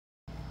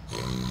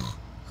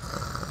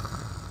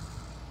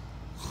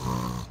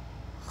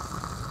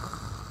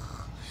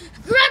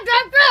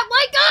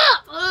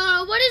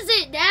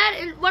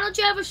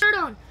have a shirt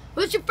on.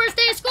 Well, it's your first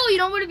day of school. You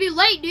don't want to be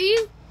late, do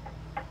you?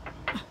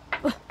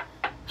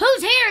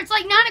 Who's here? It's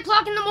like 9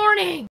 o'clock in the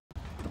morning.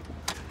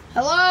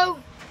 Hello?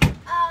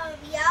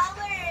 Y'all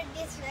were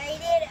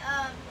disrated.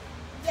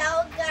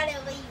 Y'all gotta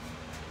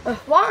leave.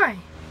 Why?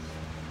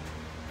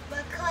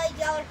 Because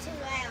y'all are too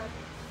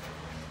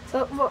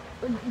loud.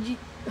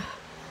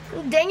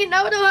 Dang it,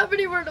 now I don't have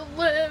anywhere to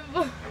live.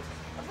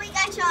 We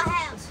got y'all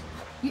house.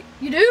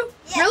 You do?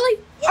 Yeah.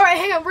 Really? Yeah. All right,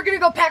 hang on. We're going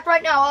to go pack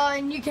right now,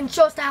 and you can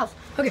show us the house.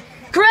 Okay.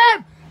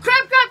 Crab! We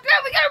got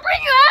to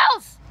bring you a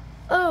house!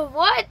 Oh,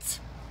 what?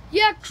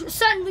 Yeah,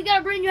 son, we got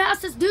to bring you a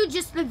house. This dude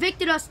just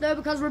evicted us, though,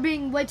 because we're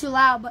being way too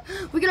loud. But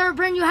we got to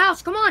bring you a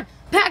house. Come on.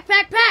 Pack.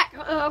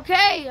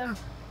 Okay.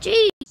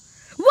 Jeez.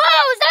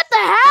 Whoa, is that the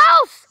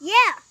house?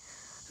 Yeah.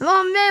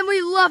 Oh, man, we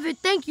love it.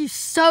 Thank you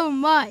so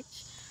much.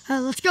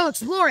 Let's go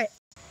explore it.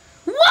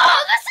 Whoa,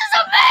 this is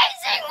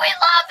amazing. We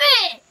love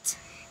it.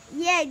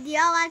 Yeah, do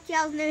y'all like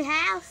y'all's new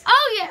house?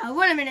 Oh, yeah.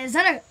 Wait a minute. Is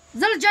that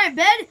a giant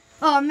bed?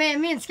 Oh, man,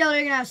 me and Skelly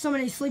are going to have so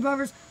many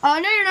sleepovers. Oh,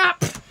 no, you're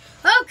not.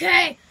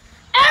 Okay.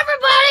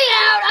 Everybody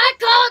out. I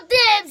call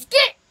dibs.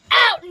 Get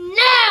out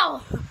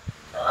now.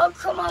 Oh,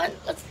 come on.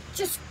 Let's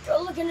just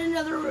go look in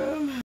another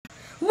room.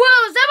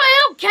 Whoa, is that my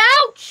old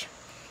couch?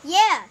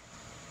 Yeah.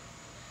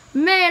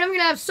 Man, I'm going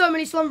to have so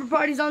many slumber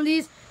parties on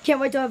these. Can't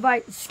wait to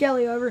invite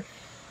Skelly over.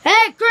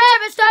 Hey,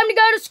 Crab, it's time to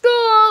go to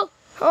school.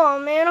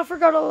 Oh, man, I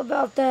forgot all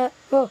about that.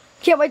 Well,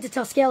 can't wait to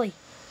tell Skelly.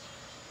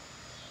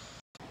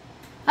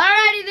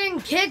 Alrighty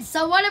then, kids.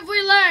 So what have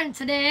we learned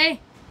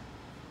today?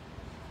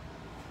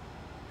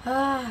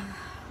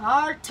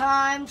 Our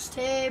times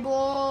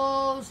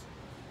tables.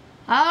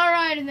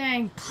 Alrighty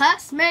then.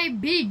 Class may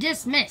be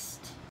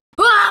dismissed.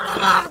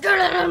 I'm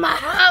going to my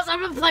house.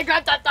 I'm going to play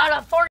Grand Theft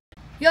Auto 4.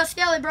 Yo,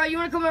 Skelly, bro, you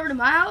want to come over to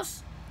my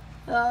house?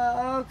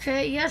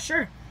 Okay, yeah,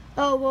 sure.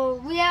 Oh, well,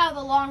 we have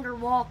a longer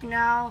walk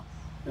now.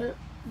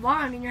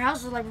 Why? I mean, your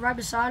house is, like, right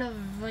beside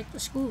of, like, the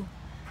school.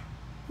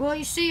 Well,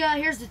 you see,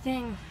 here's the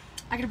thing.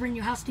 I gotta bring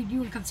you a house, dude. You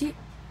wanna come see it?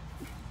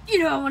 You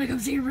know I wanna come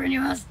see your brand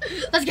new house.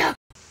 Let's go.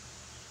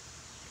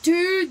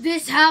 Dude,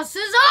 this house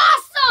is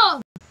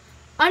awesome!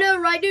 I know,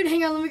 right, dude?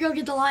 Hang on, let me go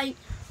get the light.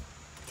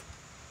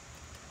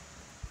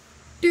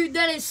 Dude,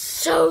 that is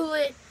so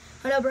lit.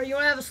 I know, bro. You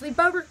wanna have a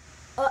sleepover?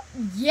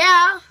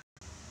 Yeah.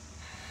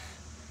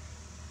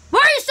 Why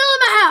are you still in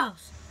my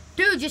house?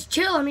 Dude, just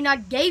chill. I mean, I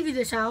gave you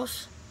this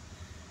house.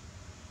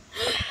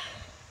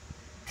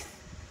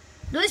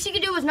 The least you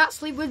could do was not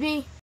sleep with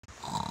me.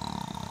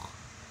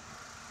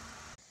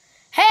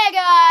 Hey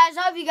guys,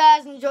 hope you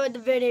guys enjoyed the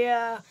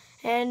video.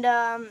 And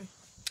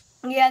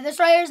yeah, this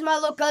right here is my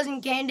little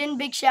cousin Camden.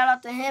 Big shout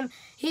out to him.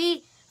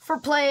 For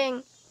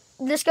playing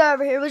this guy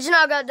over here. We just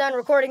now got done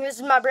recording. This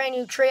is my brand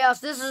new treehouse.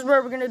 This is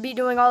where we're going to be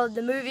doing all of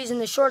the movies and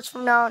the shorts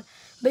from now on.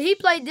 But he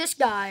played this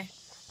guy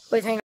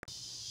with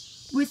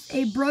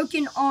a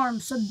broken arm.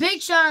 So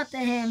big shout out to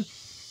him.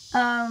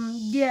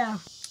 Yeah,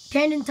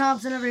 Camden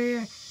Thompson over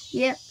here.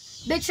 Yep,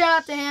 big shout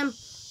out to him.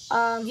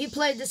 He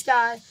played this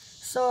guy.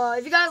 So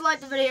if you guys like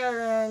the video,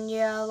 then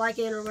yeah, like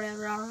it or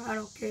whatever. I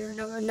don't care.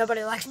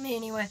 Nobody likes me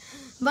anyway.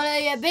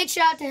 But yeah, big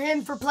shout out to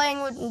him for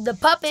playing with the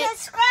puppet.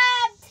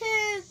 Subscribe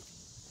to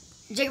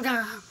Jacob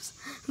Times.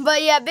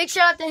 But yeah, big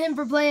shout out to him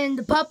for playing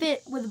the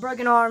puppet with a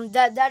broken arm.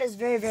 That is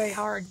very, very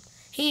hard.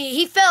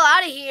 He fell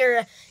out of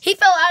here. He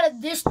fell out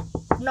of this.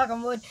 Knock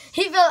on wood.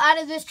 He fell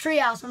out of this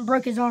treehouse and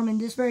broke his arm in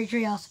this very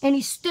treehouse, and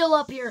he's still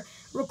up here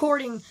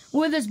recording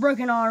with his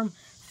broken arm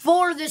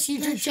for this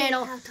YouTube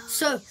channel.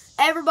 So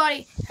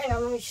everybody, hang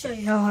on, let me show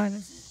you how hard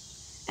this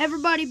is.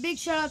 Everybody, big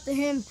shout out to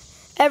him.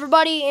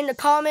 Everybody in the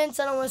comments,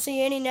 I don't want to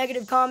see any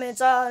negative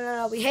comments.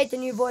 No, we hate the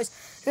new voice.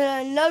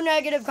 No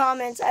negative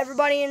comments.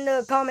 Everybody in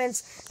the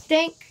comments,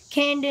 thank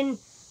Camden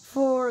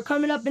for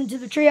coming up into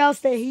the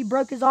treehouse that he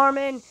broke his arm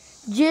in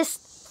just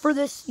for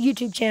this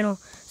YouTube channel.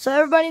 So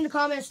everybody in the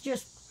comments,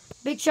 just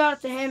big shout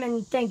out to him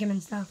and thank him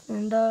and stuff.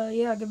 And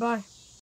yeah, goodbye.